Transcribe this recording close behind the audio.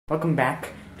Welcome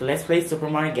back to Let's Play Super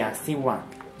Mario Galaxy 1.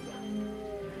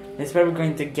 This is where we're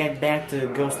going to get back to the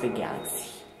Ghostly Galaxy.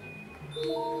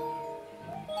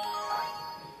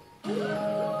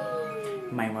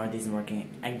 My mode isn't working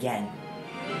again.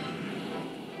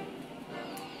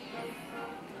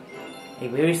 A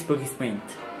very spooky sprint.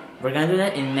 We're gonna do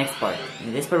that in the next part.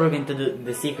 In this part we're going to do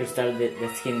the secret star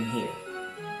that's hidden here.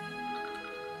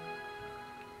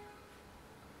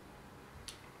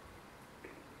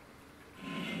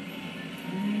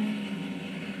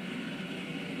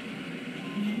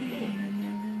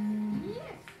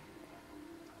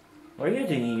 What are you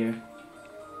doing here?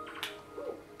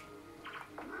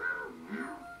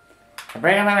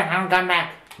 Bring him over, haven't come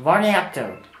back. What are they up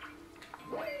to?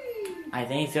 I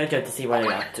think it's your job to see what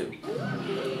they're up to.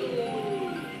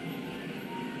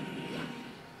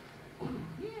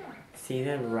 See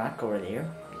that rock over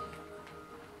there?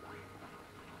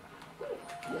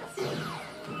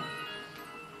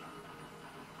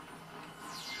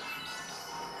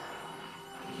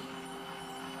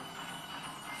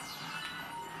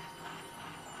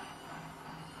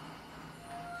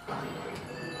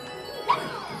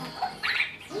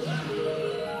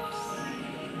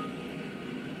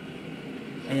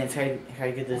 And that's how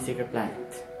you get to the secret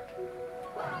planet.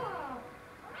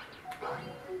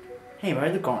 Hey, where are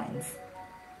the coins?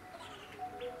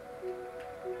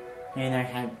 And I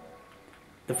had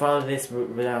to follow this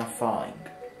without falling.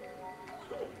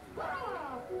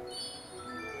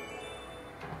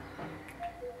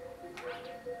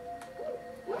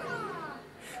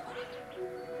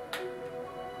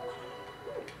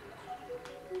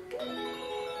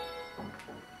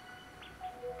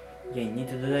 Yeah, you need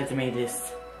to do that to make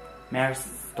this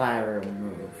splatter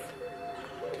move.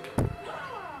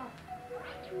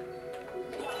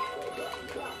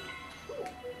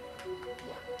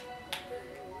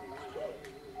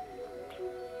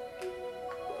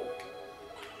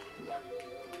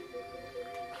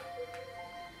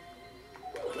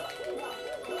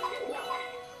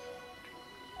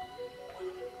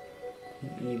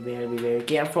 You better be very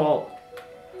careful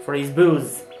for his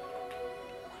booze.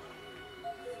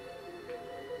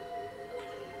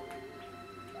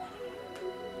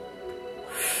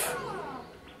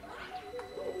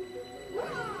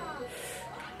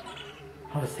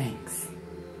 Oh, thanks.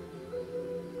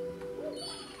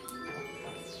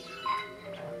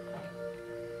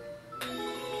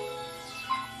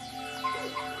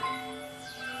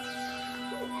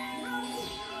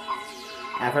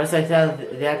 At first I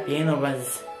thought that piano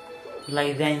was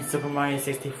like that in Super Mario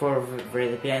 64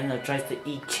 where the piano tries to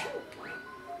eat you.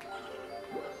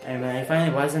 And when I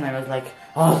finally wasn't, I was like,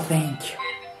 oh, thank you.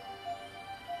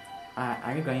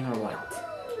 Are you going or what?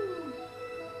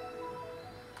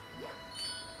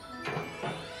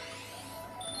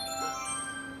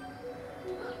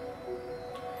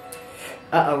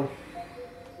 Uh-oh.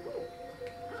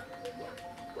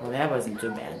 Well, that wasn't too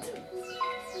bad.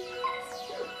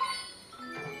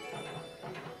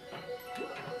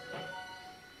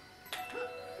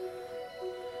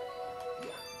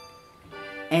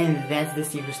 And that's the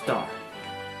secret star.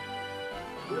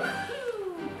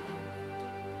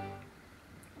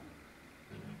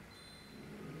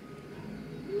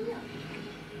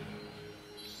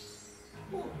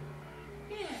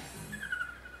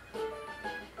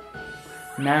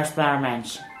 Splatter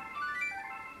Mansion.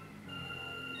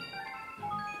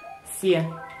 See ya.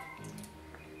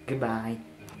 Goodbye.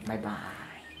 Bye bye.